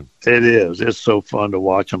 man. It is. It's so fun to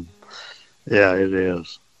watch them. Yeah, it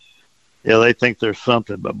is. Yeah, they think there's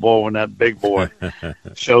something, but boy, when that big boy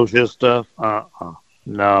shows his stuff,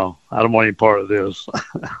 no, I don't want any part of this.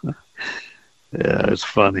 Yeah, it's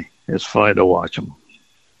funny. It's funny to watch them.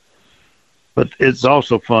 But it's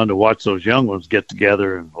also fun to watch those young ones get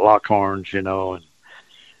together and lock horns, and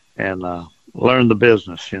learn the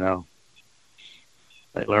business,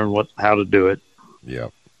 They learn how to do it. Yeah.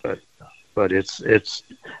 But it's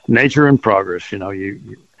nature in progress, I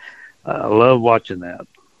love watching that.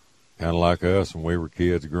 Kind of like us when we were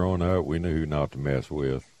kids growing up, we knew who not to mess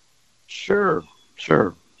with. Sure.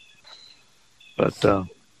 But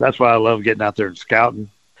that's why I love getting out there and scouting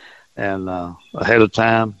and ahead of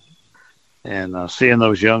time and seeing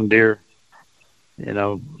those young deer,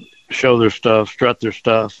 show their stuff, strut their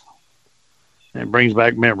stuff. It brings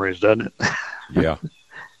back memories, doesn't it? Yeah.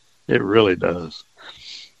 It really does.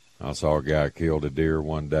 I saw a guy killed a deer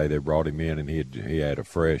one day. They brought him in, and he had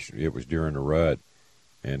it was during the rut,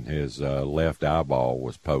 and his left eyeball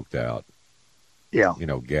was poked out. Yeah.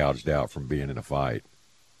 Gouged out from being in a fight.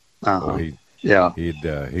 Uh-huh. So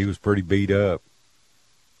he was pretty beat up.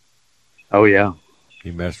 Oh, yeah.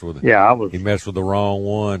 He messed with He messed with the wrong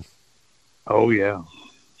one. Oh, yeah.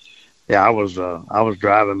 Yeah, I was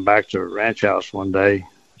driving back to a ranch house one day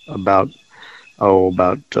about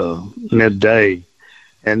midday,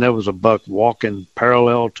 and there was a buck walking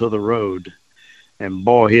parallel to the road, and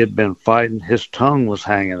boy, he had been fighting. His tongue was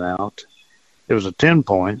hanging out. It was a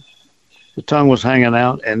 10-point. The tongue was hanging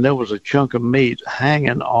out, and there was a chunk of meat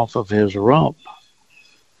hanging off of his rump.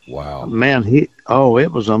 Wow. Man, it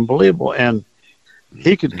was unbelievable, and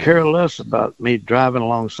he could care less about me driving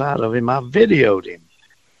alongside of him. I videoed him.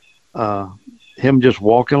 Him just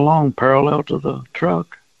walking along parallel to the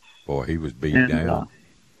truck. Boy, he was beat down.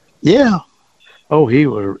 Yeah. Oh, he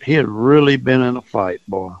had really been in a fight,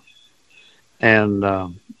 boy. And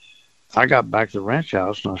I got back to the ranch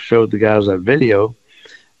house and I showed the guys that video,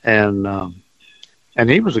 and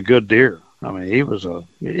he was a good deer. I mean, he was a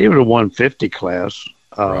 150 class,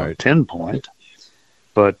 right. 10-point.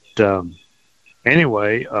 But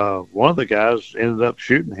anyway, one of the guys ended up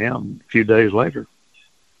shooting him a few days later.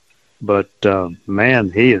 But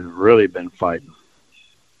man, he had really been fighting.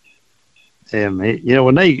 And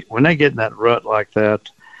when they get in that rut like that,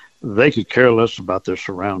 they could care less about their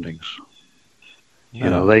surroundings.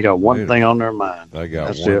 No, they got one thing on their mind. They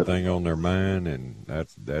got one thing on their mind, and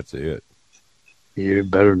that's it. You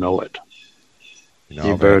better know it.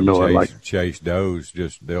 You better know it. Like chase does,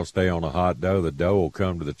 they'll stay on a hot doe. The doe will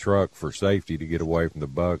come to the truck for safety to get away from the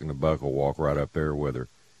buck, and the buck will walk right up there with her.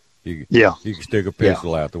 You can stick a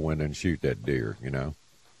pistol out the window and shoot that deer.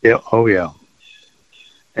 Yeah. Oh yeah.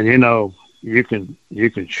 And you can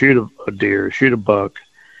shoot a deer, shoot a buck,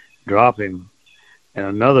 drop him, and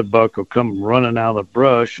another buck will come running out of the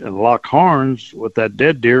brush and lock horns with that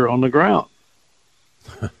dead deer on the ground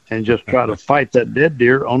and just try to fight that dead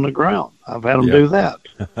deer on the ground. I've had them do that.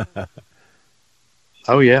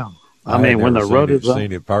 Oh, yeah. I mean, when the rut is up. I've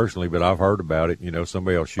seen it personally, but I've heard about it.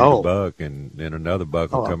 Somebody will shoot a buck, and then another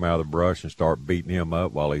buck will come out of the brush and start beating him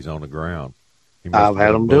up while he's on the ground. I've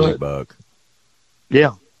had them do it. Buck.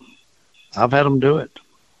 Yeah. I've had them do it.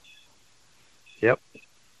 Yep.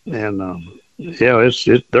 And,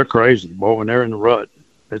 they're crazy. Boy, when they're in the rut,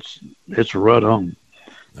 it's a rut on,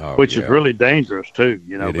 which is really dangerous too,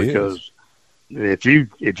 because if you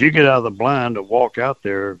get out of the blind to walk out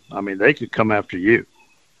there, I mean, they could come after you.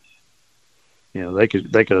 They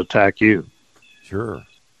could attack you. Sure.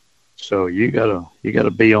 So you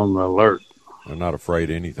gotta be on the alert. They're not afraid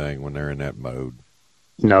of anything when they're in that mode.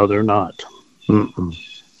 No, they're not. Mm-mm.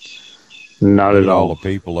 Not at all. All the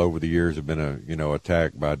people over the years have been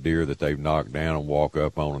attacked by deer that they've knocked down and walk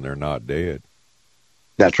up on, and they're not dead.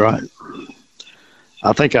 That's right.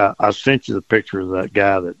 I think I sent you the picture of that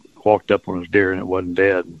guy that walked up on his deer and it wasn't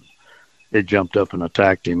dead. It jumped up and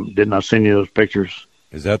attacked him. Didn't I send you those pictures?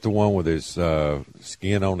 Is that the one with his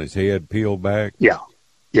skin on his head peeled back? Yeah.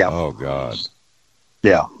 Yeah. Oh, God.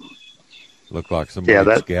 Yeah. Looked like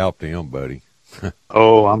somebody scalped him, buddy.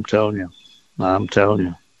 Oh, I'm telling you.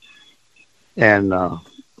 And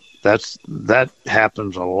that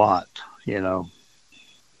happens a lot,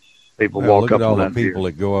 People walk up on that deer. Look at all the people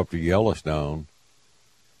that go up to Yellowstone,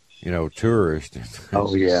 tourists.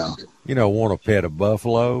 Oh, yeah. Want to pet a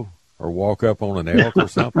buffalo or walk up on an elk or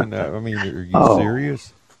something. I mean, are you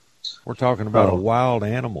serious? We're talking about a wild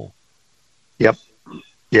animal. Yep.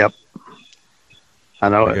 I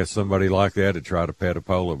know I guess somebody like that to try to pet a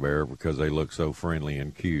polar bear because they look so friendly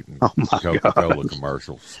and cute in Coca-Cola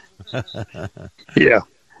commercials. Yeah.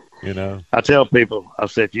 I tell people, I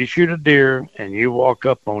said, if you shoot a deer and you walk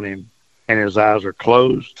up on him and his eyes are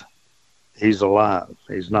closed, he's alive.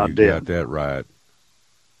 He's not dead. You got that right.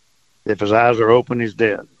 If his eyes are open, he's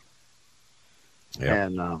dead. Yep.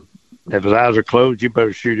 And if his eyes are closed, you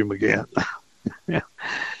better shoot him again.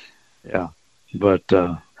 Yeah. But,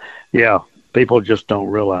 people just don't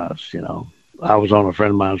realize, I was on a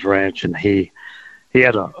friend of mine's ranch, and he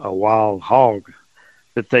had a wild hog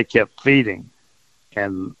that they kept feeding,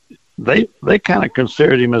 and they kind of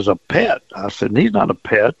considered him as a pet. I said, he's not a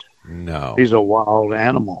pet. No. He's a wild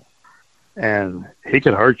animal, and he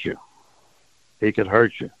could hurt you.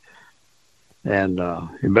 And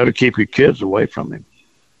you better keep your kids away from him.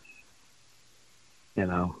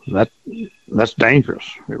 That's dangerous.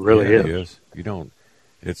 It really is. It is.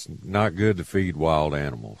 It's not good to feed wild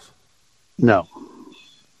animals. No,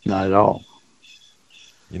 not at all.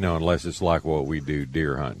 Unless it's like what we do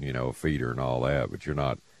deer hunting, a feeder and all that, but you're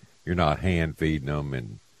not hand feeding them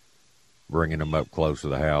and bringing them up close to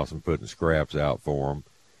the house and putting scraps out for them.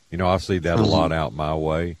 I see that a lot out my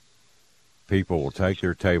way. People will take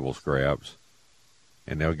their table scraps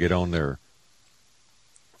and they'll get on their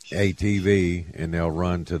ATV and they'll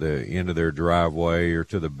run to the end of their driveway or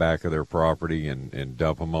to the back of their property and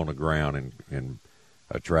dump them on the ground and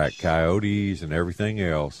attract coyotes and everything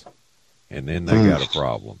else. And then they got a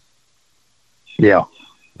problem. Yeah.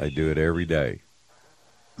 They do it every day.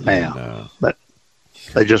 Man, but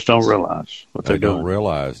they just don't realize what they're doing. They don't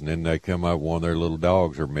realize. And then they come up, one of their little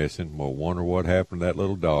dogs are missing. Well, wonder what happened to that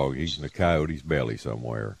little dog. He's in a coyote's belly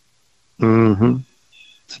somewhere. Mm-hmm.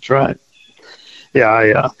 That's right.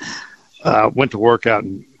 Yeah, I went to work out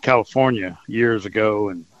in California years ago,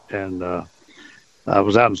 and I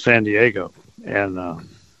was out in San Diego, and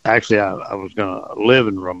actually I was going to live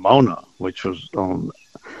in Ramona, which was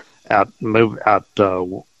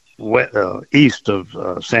east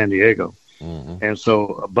of San Diego. Mm-hmm. And so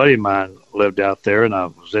a buddy of mine lived out there, and I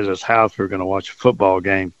was at his house. We were going to watch a football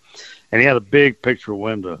game, and he had a big picture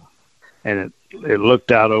window, and it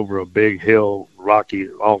looked out over a big hill, rocky,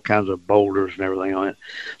 all kinds of boulders and everything on it.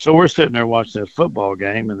 So we're sitting there watching this football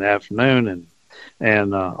game in the afternoon,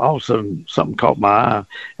 and all of a sudden something caught my eye,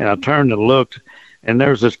 and I turned and looked, and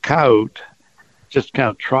there's this coyote just kind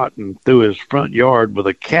of trotting through his front yard with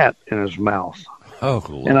a cat in his mouth. Oh,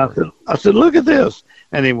 Lord. And I said, look at this.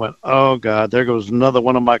 And he went, oh, God, there goes another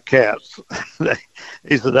one of my cats.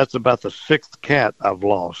 He said, that's about the sixth cat I've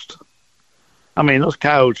lost. I mean, those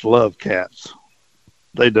coyotes love cats.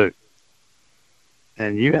 They do.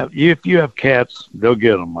 And if you have cats, they'll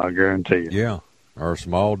get them, I guarantee you. Yeah, or a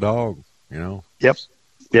small dog, Yep.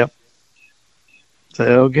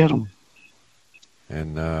 They'll get them.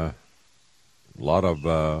 And a lot of,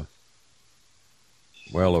 a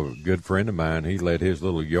good friend of mine, he let his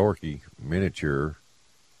little Yorkie miniature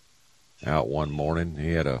out one morning.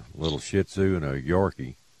 He had a little Shih Tzu and a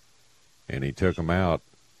Yorkie, and he took them out,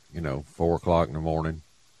 4 o'clock in the morning,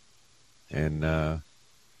 and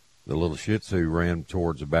the little Shih Tzu ran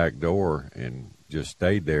towards the back door and just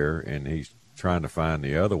stayed there, and he's trying to find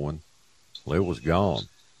the other one. Well, it was gone.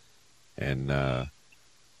 And I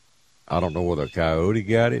don't know whether a coyote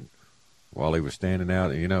got it while he was standing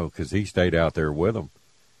out, because he stayed out there with him.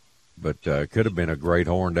 But it could have been a great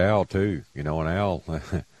horned owl, too. An owl,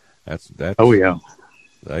 that's. Oh, yeah.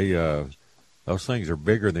 Those things are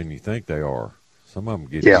bigger than you think they are. Some of them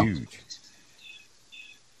get huge.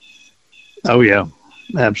 Oh, yeah.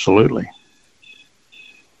 Absolutely.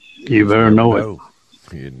 You better know it.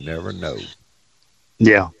 You never know.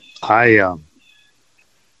 Yeah. I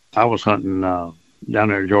I was hunting down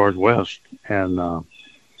there at George West, and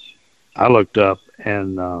I looked up,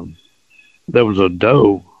 and there was a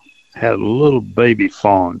doe, had a little baby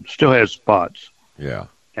fawn, still had spots. Yeah.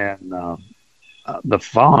 And the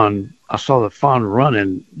fawn, I saw the fawn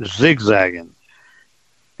running, zigzagging,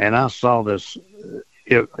 and I saw this.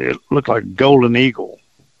 It looked like a golden eagle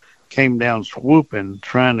came down swooping,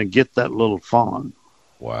 trying to get that little fawn.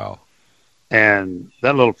 Wow. And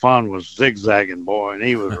that little fawn was zigzagging, boy, and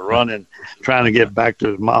he was running, trying to get back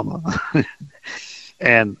to his mama.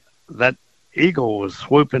 And that eagle was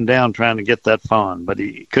swooping down, trying to get that fawn, but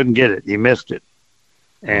he couldn't get it. He missed it.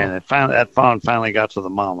 And that fawn finally got to the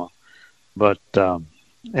mama. But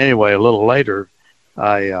anyway, a little later,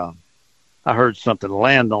 I heard something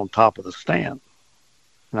land on top of the stand.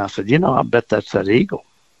 And I said, I bet that's that eagle.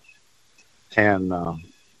 And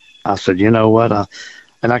I said, you know what?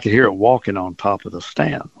 And I could hear it walking on top of the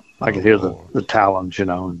stand. I could hear the talons,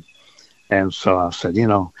 and so I said,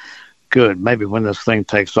 good. Maybe when this thing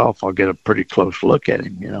takes off, I'll get a pretty close look at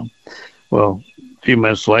him, Well, a few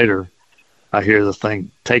minutes later, I hear the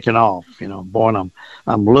thing taking off, boy, and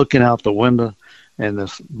I'm looking out the window, and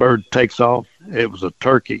this bird takes off. It was a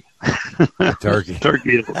turkey. A turkey.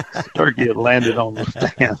 Turkey had landed on the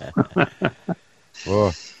stand.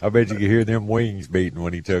 Well, I bet you could hear them wings beating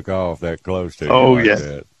when he took off that close to you. Oh, like yeah.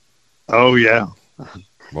 That. Oh, yeah.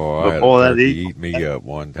 Boy, I had a turkey eat me up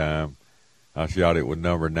one time. I shot it with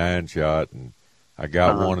number 9 shot, and I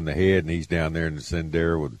got one in the head, and he's down there in the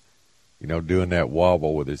cinder with, doing that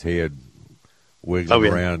wobble with his head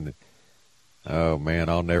wiggling around. Oh, man,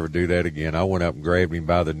 I'll never do that again. I went up and grabbed him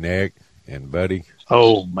by the neck, and, buddy.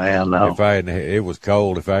 Oh, man, no. It was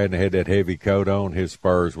cold. If I hadn't had that heavy coat on, his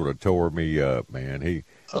spurs would have tore me up, man.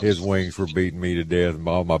 His wings were beating me to death.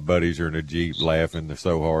 All my buddies are in the Jeep laughing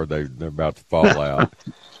so hard they're about to fall out.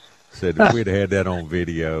 Said if we'd had that on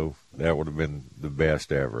video, that would have been the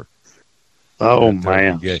best ever. Oh,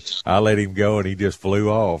 man. I let him go, and he just flew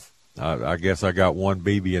off. I guess I got one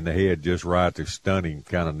BB in the head just right to stun him,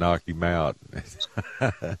 kind of knocked him out.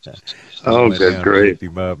 Oh, good grief. Picked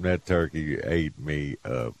him up, and that turkey ate me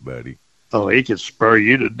up, buddy. Oh, he could spur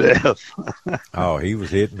you to death. Oh, he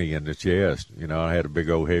was hitting me in the chest. I had a big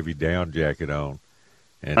old heavy down jacket on.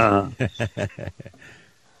 And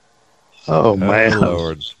oh, man. Oh,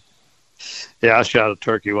 Lord. Yeah, I shot a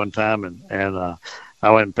turkey one time, and I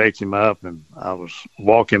went and picked him up, and I was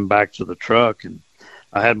walking back to the truck, and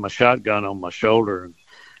I had my shotgun on my shoulder, and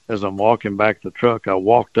as I'm walking back to the truck, I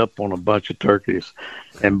walked up on a bunch of turkeys,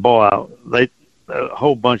 and boy, a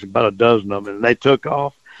whole bunch, about a dozen of them, and they took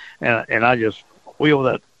off, and I just wheeled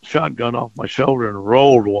that shotgun off my shoulder and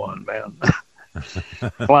rolled one, man,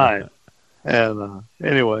 flying. And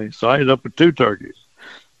anyway, so I ended up with 2 turkeys,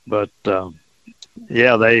 but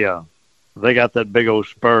yeah, they got that big old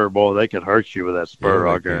spur, boy. They could hurt you with that spur.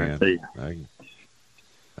 Yeah, I guarantee.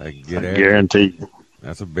 I guarantee you.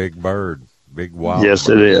 That's a big bird, big wild. Yes,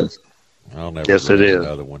 bird. it is. I'll never. Yes, it is.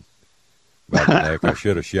 Another one. About the neck. I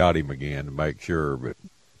should have shot him again to make sure, but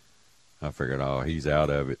I figured, he's out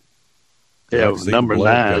of it. Yeah, it was number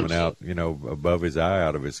 9 coming out, above his eye,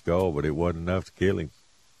 out of his skull, but it wasn't enough to kill him.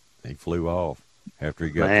 He flew off after he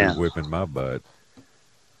got through whipping my butt.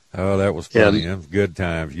 Oh, that was funny. Them good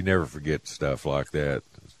times. You never forget stuff like that.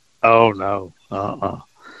 Oh, no.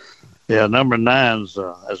 Yeah, number 9's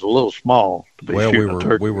is a little small to be shooting a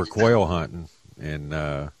turkey. We were quail hunting,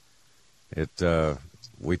 and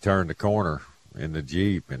we turned the corner in the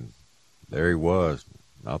Jeep, and there he was.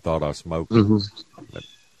 I thought I smoked him, but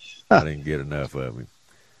I didn't get enough of him.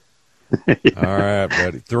 All right,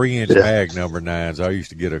 buddy. 3-inch bag number 9s. I used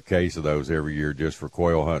to get a case of those every year just for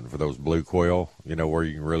quail hunting, for those blue quail, where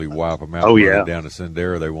you can really wipe them out. Oh, yeah. Down the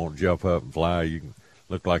Sendero, they won't jump up and fly. You can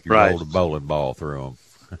look like you rolled a bowling ball through them.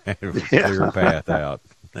 Clear a path out.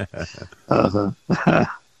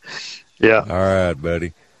 Yeah. All right,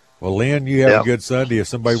 buddy. Well, Lynn, you have a good Sunday. If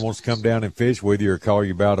somebody wants to come down and fish with you or call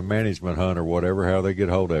you about a management hunt or whatever, how they get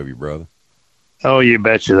hold of you, brother? Oh, you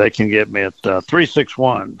betcha. They can get me at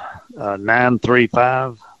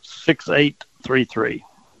 361-935-6833.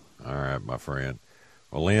 All right, my friend.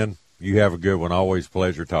 Well, Lynn, you have a good one. Always a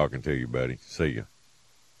pleasure talking to you, buddy. See you.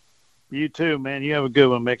 You too, man. You have a good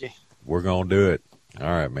one, Mickey. We're going to do it. All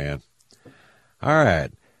right, man. All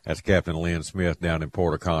right. That's Captain Lynn Smith down in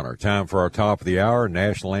Port O'Connor. Time for our top of the hour,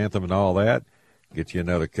 national anthem and all that. Get you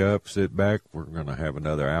another cup, sit back. We're going to have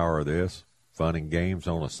another hour of this. Fun and games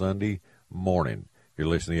on a Sunday morning. You're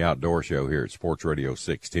listening to the Outdoor Show here at Sports Radio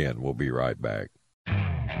 610. We'll be right back.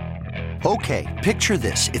 Okay, picture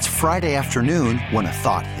this. It's Friday afternoon when a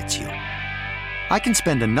thought hits you. I can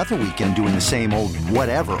spend another weekend doing the same old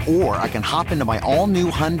whatever, or I can hop into my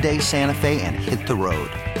all-new Hyundai Santa Fe and hit the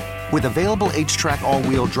road. With available H-Track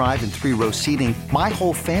all-wheel drive and 3-row seating, my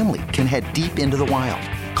whole family can head deep into the wild.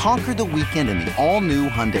 Conquer the weekend in the all-new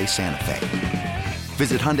Hyundai Santa Fe.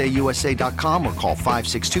 Visit HyundaiUSA.com or call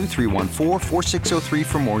 562-314-4603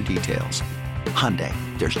 for more details. Hyundai,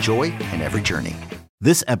 there's joy in every journey.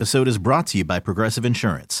 This episode is brought to you by Progressive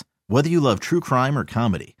Insurance. Whether you love true crime or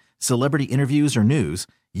comedy, celebrity interviews or news,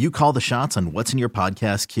 you call the shots on what's in your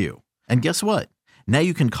podcast queue. And guess what? Now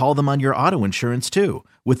you can call them on your auto insurance too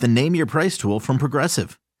with the Name Your Price tool from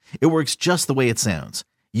Progressive. It works just the way it sounds.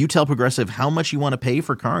 You tell Progressive how much you want to pay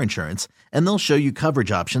for car insurance, and they'll show you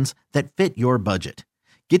coverage options that fit your budget.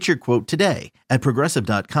 Get your quote today at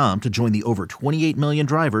Progressive.com to join the over 28 million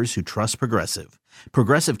drivers who trust Progressive.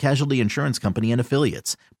 Progressive Casualty Insurance Company and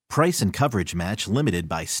Affiliates. Price and coverage match limited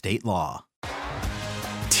by state law.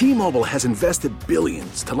 T-Mobile has invested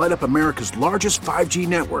billions to light up America's largest 5G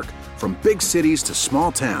network, from big cities to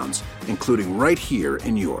small towns, including right here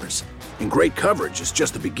in yours. And great coverage is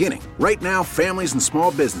just the beginning. Right now, families and small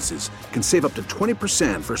businesses can save up to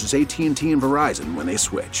 20% versus AT&T and Verizon when they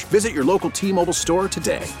switch. Visit your local T-Mobile store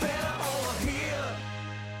today.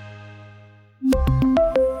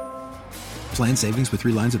 Plan savings with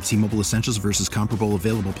 3 lines of T-Mobile Essentials versus comparable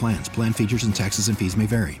available plans. Plan features and taxes and fees may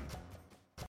vary.